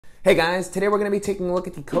Hey guys, today we're going to be taking a look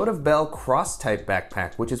at the Expandable cross-type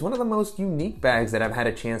backpack, which is one of the most unique bags that I've had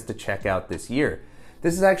a chance to check out this year.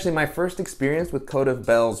 This is actually my first experience with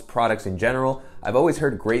Expandable's products in general. I've always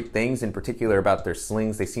heard great things, in particular about their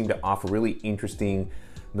slings. They seem to offer really interesting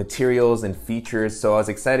materials and features, so I was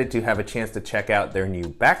excited to have a chance to check out their new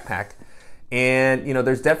backpack. And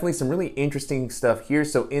there's definitely some really interesting stuff here.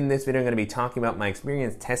 So in this video, I'm going to be talking about my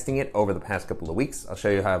experience testing it over the past couple of weeks. I'll show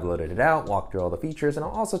you how I've loaded it out, walk through all the features, and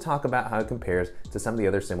I'll also talk about how it compares to some of the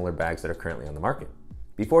other similar bags that are currently on the market.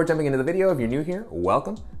 Before jumping into the video, if you're new here,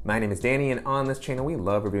 welcome. My name is Danny, and on this channel, we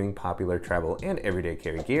love reviewing popular travel and everyday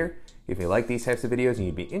carry gear. If you like these types of videos and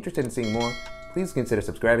you'd be interested in seeing more, please consider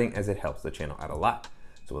subscribing as it helps the channel out a lot.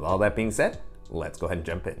 So with all that being said, let's go ahead and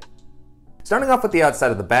jump in. Starting off with the outside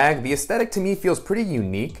of the bag, the aesthetic to me feels pretty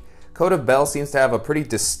unique. Expandable seems to have a pretty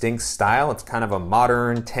distinct style. It's kind of a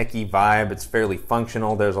modern, techie vibe. It's fairly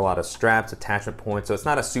functional. There's a lot of straps, attachment points, so it's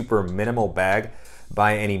not a super minimal bag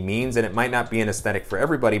by any means, and it might not be an aesthetic for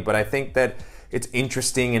everybody, but I think that it's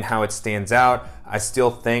interesting in how it stands out. I still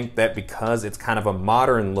think that because it's kind of a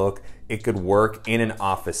modern look, it could work in an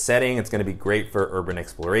office setting. It's going to be great for urban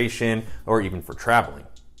exploration or even for traveling.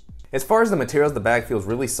 As far as the materials, the bag feels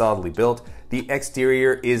really solidly built. The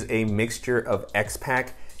exterior is a mixture of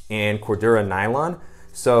X-Pack and Cordura nylon.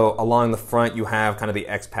 So along the front, you have kind of the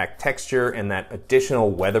X-Pack texture and that additional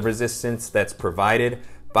weather resistance that's provided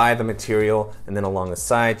by the material. And then along the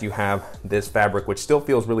sides, you have this fabric, which still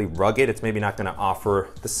feels really rugged. It's maybe not gonna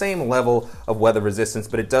offer the same level of weather resistance,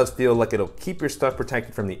 but it does feel like it'll keep your stuff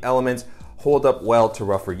protected from the elements, hold up well to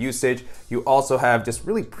rougher usage. You also have just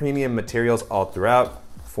really premium materials all throughout.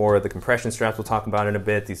 For the compression straps, we'll talk about in a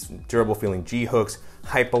bit, these durable feeling G-hooks,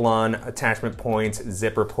 Hypalon attachment points,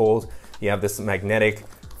 zipper pulls. You have this magnetic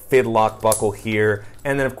fid lock buckle here.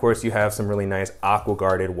 And then of course you have some really nice aqua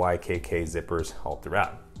guarded YKK zippers all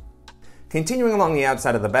throughout. Continuing along the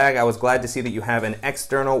outside of the bag, I was glad to see that you have an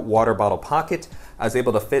external water bottle pocket. I was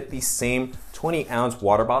able to fit the same 20-ounce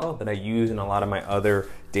water bottle that I use in a lot of my other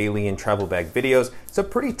daily and travel bag videos. It's a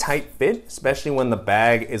pretty tight fit, especially when the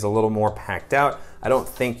bag is a little more packed out. I don't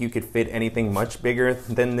think you could fit anything much bigger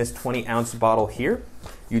than this 20-ounce bottle here.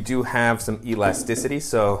 You do have some elasticity,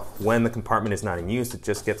 so when the compartment is not in use, it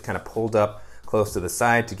just gets kind of pulled up close to the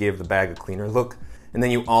side to give the bag a cleaner look. And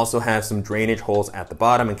then you also have some drainage holes at the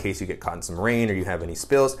bottom in case you get caught in some rain or you have any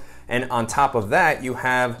spills. And on top of that, you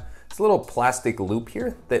have this little plastic loop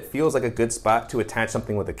here that feels like a good spot to attach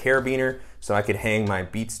something with a carabiner. So I could hang my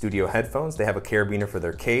Beats Studio headphones. They have a carabiner for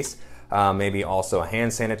their case. Maybe also a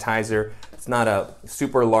hand sanitizer. It's not a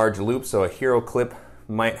super large loop, so a hero clip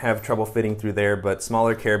might have trouble fitting through there, but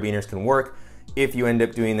smaller carabiners can work. If you end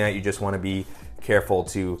up doing that, you just want to be careful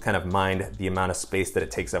to kind of mind the amount of space that it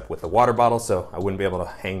takes up with the water bottle, so I wouldn't be able to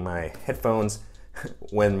hang my headphones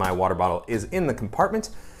when my water bottle is in the compartment.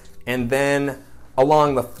 And then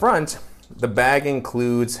along the front, the bag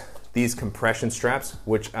includes these compression straps,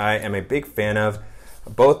 which I am a big fan of,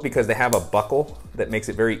 both because they have a buckle that makes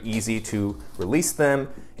it very easy to release them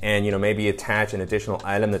and maybe attach an additional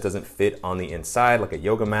item that doesn't fit on the inside, like a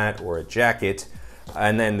yoga mat or a jacket.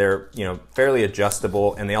 And then they're fairly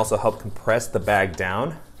adjustable, and they also help compress the bag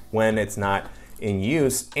down when it's not in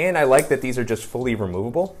use. And I like that these are just fully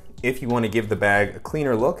removable if you want to give the bag a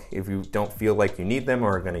cleaner look, if you don't feel like you need them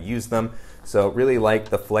or are going to use them. So really like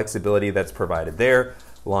the flexibility that's provided there.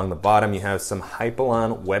 Along the bottom, you have some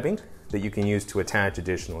Hypalon webbing that you can use to attach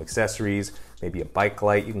additional accessories, maybe a bike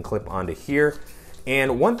light you can clip onto here.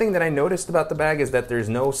 And one thing that I noticed about the bag is that there's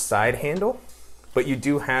no side handle, but you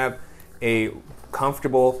do have a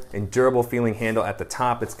comfortable and durable feeling handle at the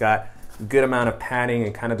top. It's got a good amount of padding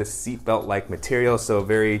and kind of the seatbelt like material, so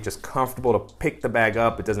very just comfortable to pick the bag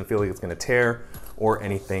up. It doesn't feel like it's going to tear or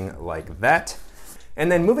anything like that.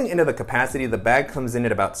 And then moving into the capacity, the bag comes in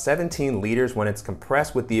at about 17 liters when it's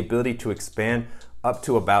compressed, with the ability to expand up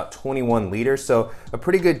to about 21 liters. So a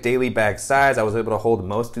pretty good daily bag size. I was able to hold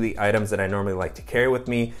most of the items that I normally like to carry with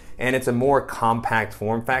me, and it's a more compact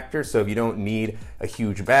form factor. So if you don't need a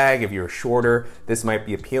huge bag, if you're shorter, this might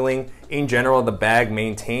be appealing. In general, the bag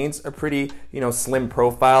maintains a pretty, slim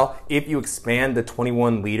profile. If you expand the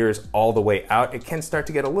 21 liters all the way out, it can start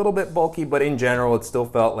to get a little bit bulky, but in general, it still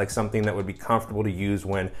felt like something that would be comfortable to use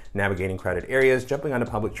when navigating crowded areas, jumping onto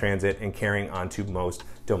public transit, and carrying onto most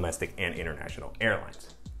domestic and international airlines.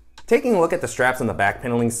 Taking a look at the straps on the back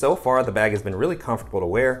paneling, so far the bag has been really comfortable to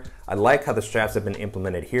wear. I like how the straps have been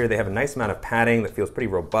implemented here. They have a nice amount of padding that feels pretty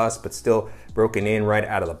robust, but still broken in right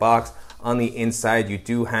out of the box. On the inside, you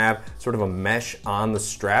do have sort of a mesh on the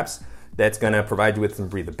straps that's gonna provide you with some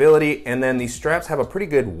breathability. And then these straps have a pretty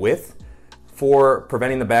good width for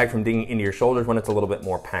preventing the bag from digging into your shoulders when it's a little bit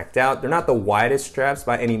more packed out. They're not the widest straps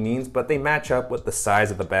by any means, but they match up with the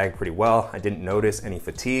size of the bag pretty well. I didn't notice any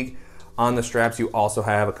fatigue. On the straps, you also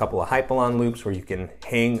have a couple of Hypalon loops where you can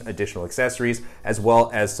hang additional accessories, as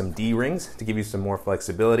well as some D-rings to give you some more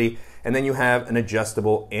flexibility. And then you have an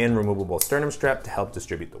adjustable and removable sternum strap to help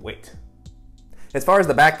distribute the weight. As far as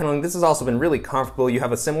the back paneling, this has also been really comfortable. You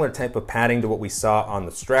have a similar type of padding to what we saw on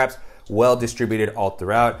the straps, well distributed all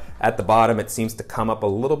throughout. At the bottom, it seems to come up a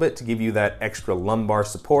little bit to give you that extra lumbar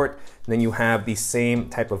support. And then you have the same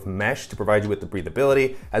type of mesh to provide you with the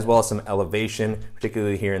breathability, as well as some elevation,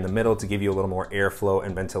 particularly here in the middle, to give you a little more airflow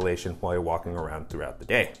and ventilation while you're walking around throughout the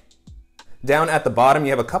day. Down at the bottom, you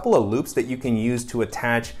have a couple of loops that you can use to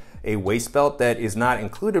attach a waist belt that is not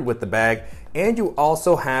included with the bag, and you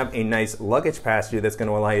also have a nice luggage passenger that's going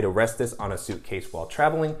to allow you to rest this on a suitcase while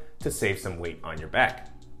traveling to save some weight on your back.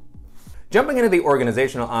 Jumping into the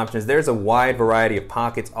organizational options, there's a wide variety of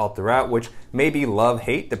pockets all throughout, which may be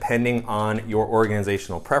love-hate depending on your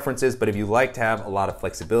organizational preferences, but if you like to have a lot of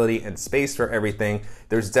flexibility and space for everything,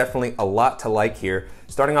 there's definitely a lot to like here.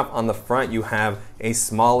 Starting off on the front, you have a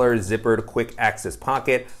smaller zippered quick access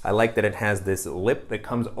pocket. I like that it has this lip that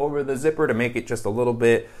comes over the zipper to make it just a little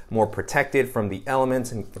bit more protected from the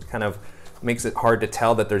elements and kind of makes it hard to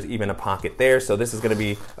tell that there's even a pocket there. So this is going to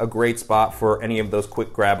be a great spot for any of those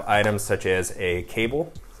quick grab items, such as a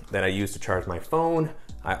cable that I use to charge my phone.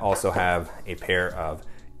 I also have a pair of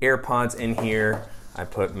AirPods in here. I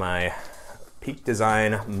put my Peak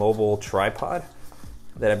Design mobile tripod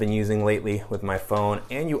that I've been using lately with my phone.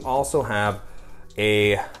 And you also have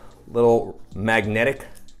a little magnetic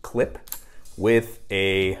clip with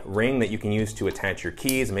a ring that you can use to attach your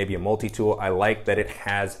keys, maybe a multi-tool. I like that it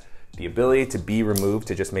has the ability to be removed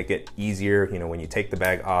to just make it easier. You know, when you take the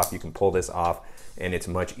bag off, you can pull this off and it's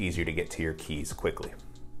much easier to get to your keys quickly.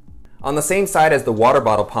 On the same side as the water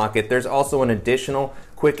bottle pocket, there's also an additional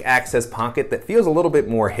quick access pocket that feels a little bit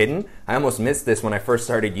more hidden. I almost missed this when I first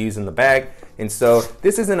started using the bag. And so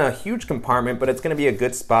this isn't a huge compartment, but it's gonna be a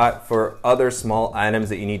good spot for other small items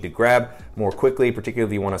that you need to grab more quickly, particularly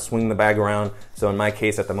if you wanna swing the bag around. So in my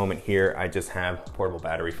case at the moment here, I just have a portable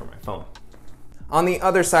battery for my phone. On the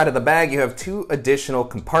other side of the bag, you have two additional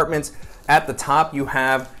compartments. At the top, you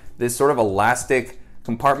have this sort of elastic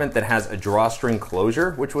compartment that has a drawstring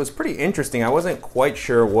closure, which was pretty interesting. I wasn't quite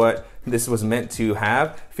sure what this was meant to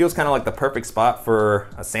have. Feels kind of like the perfect spot for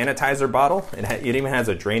a sanitizer bottle. It even has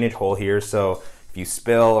a drainage hole here, so if you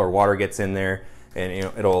spill or water gets in there, and you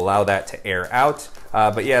know, it'll allow that to air out.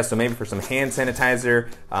 But yeah, so maybe for some hand sanitizer,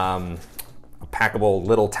 a packable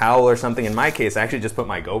little towel or something. In my case, I actually just put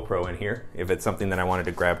my GoPro in here if it's something that I wanted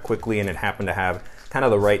to grab quickly and it happened to have kind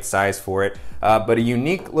of the right size for it. But a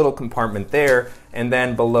unique little compartment there. And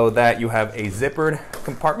then below that, you have a zippered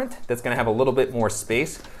compartment that's gonna have a little bit more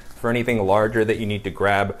space for anything larger that you need to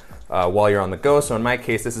grab while you're on the go. So in my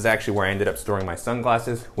case, this is actually where I ended up storing my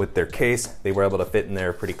sunglasses with their case. They were able to fit in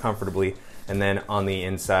there pretty comfortably. And then on the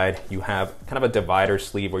inside, you have kind of a divider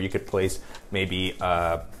sleeve where you could place maybe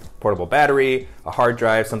a portable battery, a hard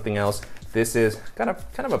drive, something else. This is kind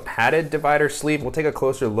of a padded divider sleeve. We'll take a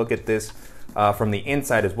closer look at this from the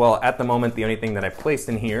inside as well. At the moment, the only thing that I placed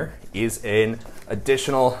in here is an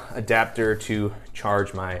additional adapter to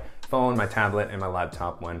charge my phone, my tablet, and my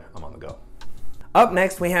laptop when I'm on the go. Up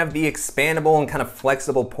next, we have the expandable and kind of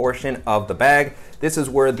flexible portion of the bag. This is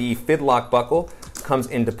where the fidlock buckle comes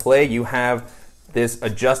into play. You have this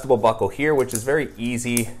adjustable buckle here, which is very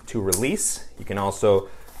easy to release. You can also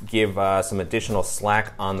give some additional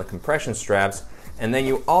slack on the compression straps. And then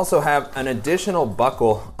you also have an additional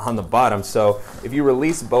buckle on the bottom. So if you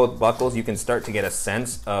release both buckles, you can start to get a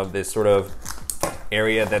sense of this sort of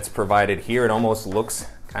area that's provided here. It almost looks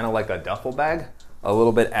kind of like a duffel bag a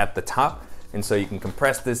little bit at the top. And so you can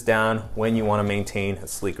compress this down when you want to maintain a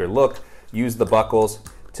sleeker look. Use the buckles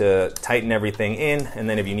to tighten everything in. And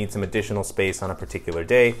then if you need some additional space on a particular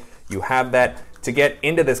day, you have that. To get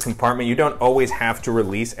into this compartment, you don't always have to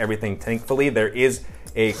release everything, thankfully. There is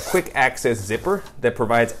a quick access zipper that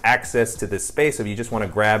provides access to this space if you just want to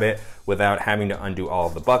grab it without having to undo all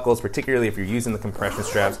of the buckles, particularly if you're using the compression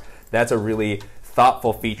straps. That's a really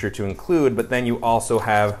thoughtful feature to include, but then you also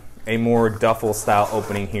have a more duffel style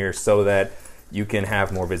opening here so that you can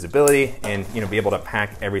have more visibility and be able to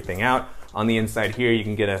pack everything out. On the inside here, you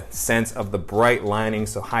can get a sense of the bright lining,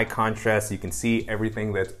 so high contrast, so you can see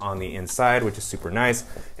everything that's on the inside, which is super nice.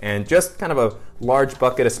 And just kind of a large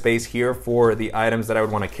bucket of space here for the items that I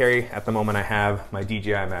would want to carry. At the moment, I have my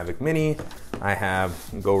DJI Mavic Mini, I have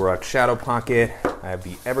GoRuck Shadow Pocket, I have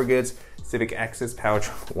the Evergoods Civic Access Pouch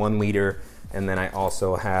 1 liter, and then I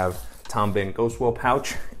also have Tom Bin Ghost Wheel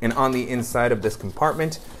pouch. And on the inside of this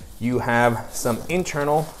compartment, you have some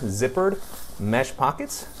internal zippered mesh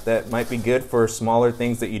pockets that might be good for smaller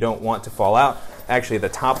things that you don't want to fall out. Actually, the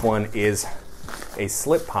top one is a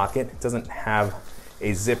slip pocket. It doesn't have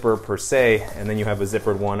a zipper per se, and then you have a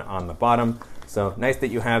zippered one on the bottom. So nice that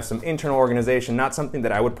you have some internal organization, not something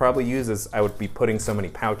that I would probably use, as I would be putting so many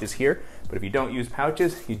pouches here. But if you don't use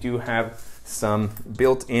pouches, you do have some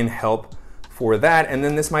built-in help for that. And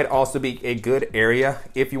then this might also be a good area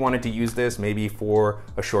if you wanted to use this maybe for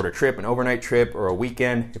a shorter trip, an overnight trip or a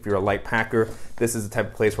weekend. If you're a light packer, this is the type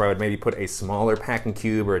of place where I would maybe put a smaller packing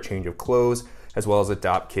cube or a change of clothes, as well as a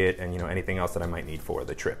dop kit and anything else that I might need for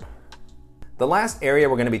the trip. The last area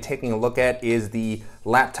we're going to be taking a look at is the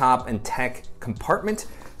laptop and tech compartment.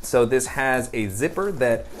 So this has a zipper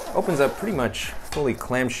that opens up pretty much fully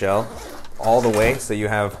clamshell all the way, so you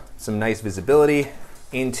have some nice visibility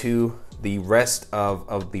into the rest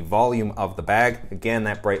of the volume of the bag. Again,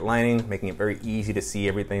 that bright lining making it very easy to see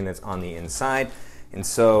everything that's on the inside. And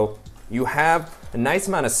so you have a nice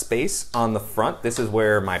amount of space on the front. This is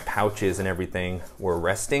where my pouches and everything were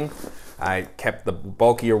resting. I kept the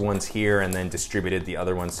bulkier ones here and then distributed the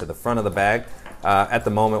other ones to the front of the bag. At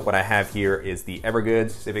the moment, what I have here is the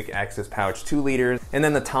Evergood Civic Access pouch, 2 liters, and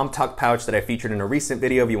then the Tom Tuck pouch that I featured in a recent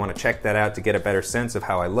video. If you want to check that out to get a better sense of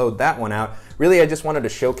how I load that one out. Really, I just wanted to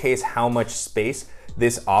showcase how much space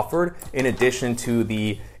this offered in addition to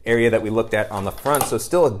the area that we looked at on the front. So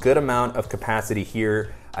still a good amount of capacity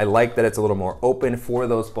here. I like that it's a little more open for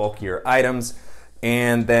those bulkier items.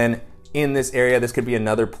 And then in this area, this could be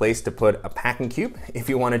another place to put a packing cube if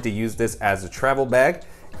you wanted to use this as a travel bag.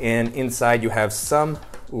 And inside you have some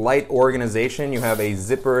light organization. You have a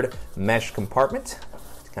zippered mesh compartment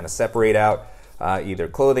to kind of separate out either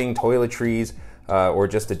clothing, toiletries, or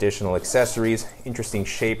just additional accessories. Interesting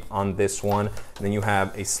shape on this one. And then you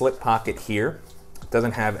have a slip pocket here.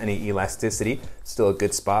 Doesn't have any elasticity. Still a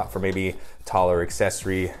good spot for maybe a taller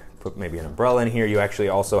accessory. Put maybe an umbrella in here. You actually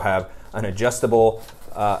also have an adjustable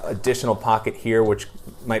additional pocket here, which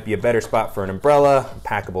might be a better spot for an umbrella, a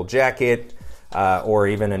packable jacket, or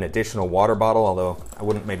even an additional water bottle, although I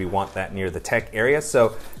wouldn't maybe want that near the tech area.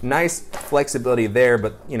 So nice flexibility there,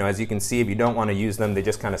 but as you can see, if you don't want to use them, they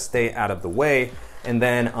just kind of stay out of the way. And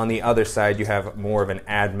then on the other side, you have more of an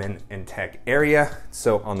admin and tech area.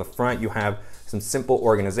 So on the front, you have some simple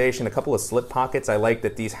organization, a couple of slip pockets. I like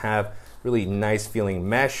that these have really nice feeling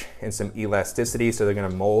mesh and some elasticity, so they're gonna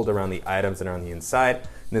mold around the items that are on the inside.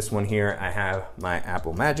 In this one here, I have my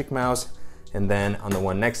Apple Magic Mouse, and then on the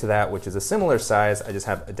one next to that, which is a similar size, I just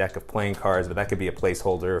have a deck of playing cards, but that could be a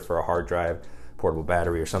placeholder for a hard drive, portable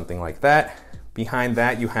battery, or something like that. Behind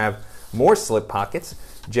that, you have more slip pockets.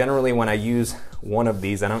 Generally, when I use one of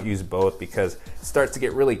these, I don't use both because it starts to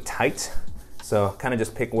get really tight. So kind of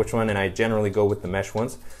just pick which one, and I generally go with the mesh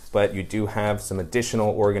ones, but you do have some additional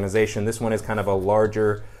organization. This one is kind of a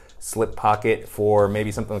larger slip pocket for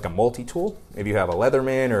maybe something like a multi-tool. Maybe you have a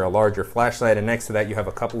Leatherman or a larger flashlight, and next to that you have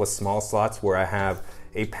a couple of small slots where I have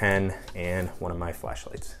a pen and one of my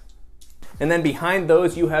flashlights. And then behind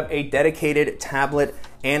those you have a dedicated tablet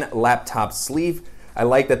and laptop sleeve. I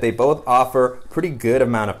like that they both offer pretty good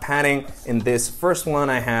amount of padding. In this first one,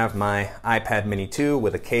 I have my iPad Mini 2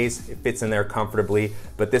 with a case. It fits in there comfortably,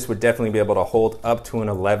 but this would definitely be able to hold up to an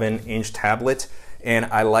 11-inch tablet. And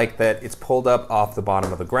I like that it's pulled up off the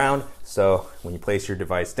bottom of the ground. So when you place your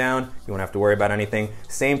device down, you won't have to worry about anything.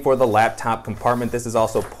 Same for the laptop compartment. This is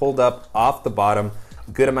also pulled up off the bottom.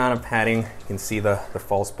 Good amount of padding. You can see the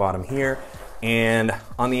false bottom here. And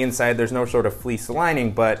on the inside, there's no sort of fleece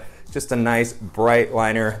lining, but just a nice bright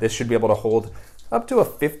liner. This should be able to hold up to a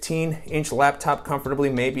 15-inch laptop comfortably,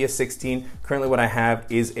 maybe a 16. Currently what I have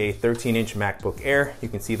is a 13-inch MacBook Air. You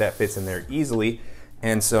can see that fits in there easily.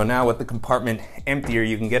 And so now with the compartment emptier,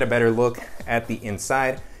 you can get a better look at the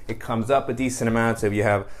inside. It comes up a decent amount, so if you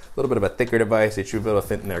have a little bit of a thicker device, it should be able to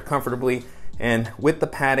fit in there comfortably. And with the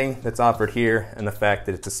padding that's offered here and the fact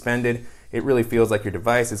that it's suspended, it really feels like your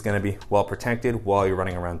device is gonna be well protected while you're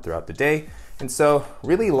running around throughout the day. And so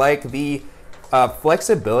really like the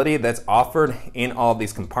flexibility that's offered in all of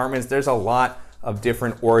these compartments. There's a lot of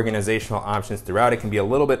different organizational options throughout. It can be a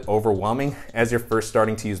little bit overwhelming as you're first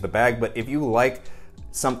starting to use the bag, but if you like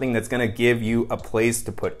something that's gonna give you a place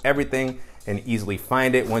to put everything and easily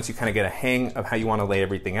find it once you kind of get a hang of how you wanna lay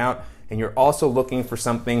everything out, and you're also looking for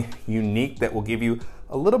something unique that will give you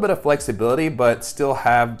a little bit of flexibility but still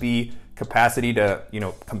have the capacity to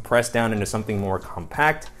compress down into something more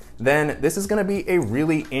compact, then this is gonna be a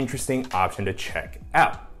really interesting option to check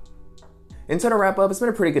out. And so to wrap up, it's been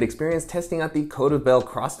a pretty good experience testing out the Coat of Bell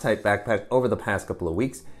Cross-Type backpack over the past couple of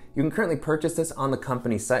weeks. You can currently purchase this on the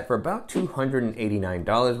company's site for about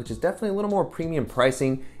 $289, which is definitely a little more premium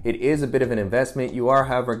pricing. It is a bit of an investment. You are,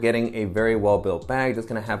 however, getting a very well-built bag that's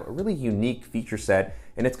going to have a really unique feature set,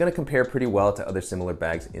 and it's going to compare pretty well to other similar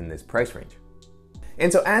bags in this price range.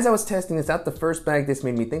 And so as I was testing this out, the first bag this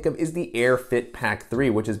made me think of is the Air Fit Pack 3,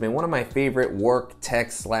 which has been one of my favorite work,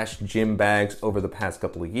 tech / gym bags over the past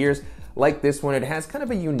couple of years. Like this one, it has kind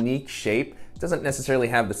of a unique shape. It doesn't necessarily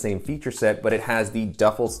have the same feature set, but it has the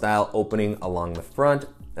duffel style opening along the front,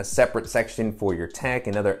 a separate section for your tech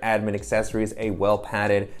and other admin accessories, a well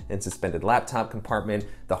padded and suspended laptop compartment.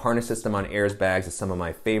 The harness system on Air's bags is some of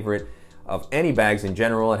my favorite of any bags in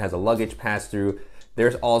general. It has a luggage pass-through.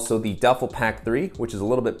 There's also the Duffel Pack 3, which is a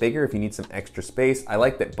little bit bigger if you need some extra space. I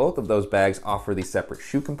like that both of those bags offer the separate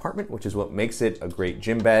shoe compartment, which is what makes it a great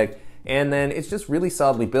gym bag. And then it's just really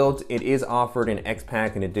solidly built. It is offered in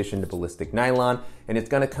X-Pack in addition to ballistic nylon, and it's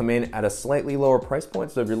gonna come in at a slightly lower price point.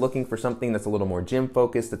 So if you're looking for something that's a little more gym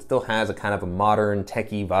focused, that still has a kind of a modern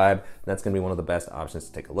techie vibe, that's gonna be one of the best options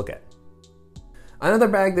to take a look at. Another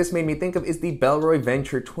bag this made me think of is the Bellroy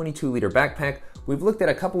Venture 22-liter backpack. We've looked at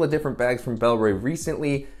a couple of different bags from Bellroy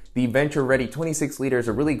recently. The Venture Ready 26 liter is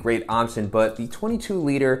a really great option, but the 22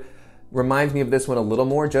 liter reminds me of this one a little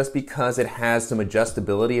more just because it has some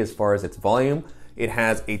adjustability as far as its volume. It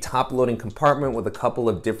has a top loading compartment with a couple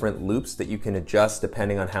of different loops that you can adjust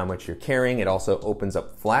depending on how much you're carrying. It also opens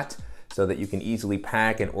up flat so that you can easily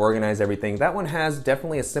pack and organize everything. That one has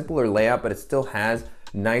definitely a simpler layout, but it still has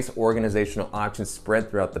nice organizational options spread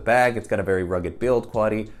throughout the bag. It's got a very rugged build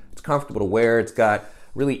quality. It's comfortable to wear. It's got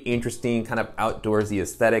really interesting kind of outdoorsy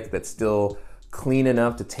aesthetic that's still clean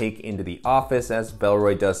enough to take into the office, as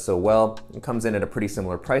Bellroy does so well. It comes in at a pretty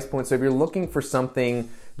similar price point. So if you're looking for something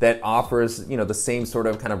that offers, you know, the same sort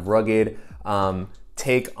of kind of rugged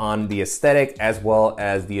take on the aesthetic as well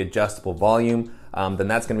as the adjustable volume, then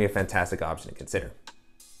that's going to be a fantastic option to consider.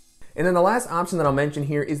 And then the last option that I'll mention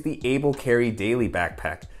here is the Able Carry Daily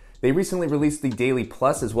Backpack. They recently released the Daily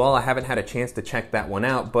Plus as well. I haven't had a chance to check that one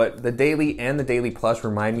out, but the Daily and the Daily Plus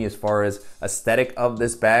remind me as far as aesthetic of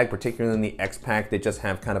this bag, particularly in the X-Pack. They just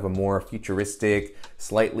have kind of a more futuristic,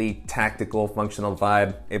 slightly tactical, functional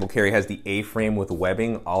vibe. Able Carry has the A-frame with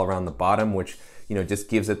webbing all around the bottom, which, you know, just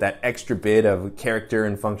gives it that extra bit of character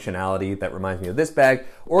and functionality that reminds me of this bag.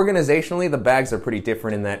 Organizationally, the bags are pretty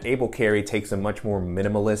different in that Able Carry takes a much more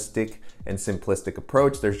minimalistic and simplistic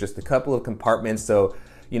approach. There's just a couple of compartments, so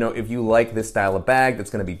you know, if you like this style of bag that's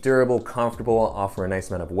gonna be durable, comfortable, offer a nice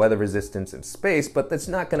amount of weather resistance and space, but that's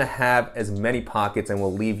not gonna have as many pockets and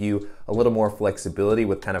will leave you a little more flexibility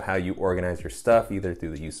with kind of how you organize your stuff, either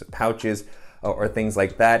through the use of pouches or things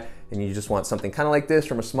like that, and you just want something kind of like this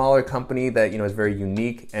from a smaller company that, you know, is very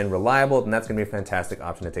unique and reliable, then that's gonna be a fantastic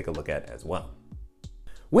option to take a look at as well.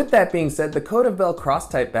 With that being said, the Coat of Bell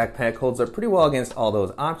Cross-Type backpack holds up pretty well against all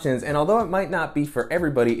those options, and although it might not be for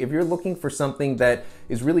everybody, if you're looking for something that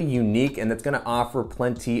is really unique and that's gonna offer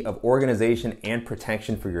plenty of organization and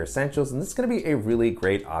protection for your essentials, then this is gonna be a really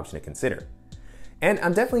great option to consider. And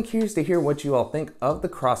I'm definitely curious to hear what you all think of the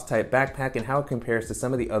Cross-Type backpack and how it compares to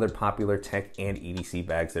some of the other popular tech and EDC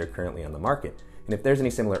bags that are currently on the market. And if there's any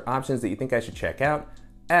similar options that you think I should check out,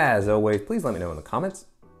 as always, please let me know in the comments.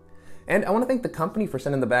 And I want to thank the company for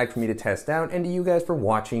sending the bag for me to test out, and to you guys for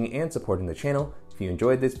watching and supporting the channel. If you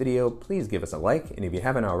enjoyed this video, please give us a like, and if you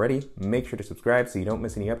haven't already, make sure to subscribe so you don't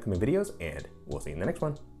miss any upcoming videos, and we'll see you in the next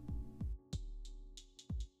one.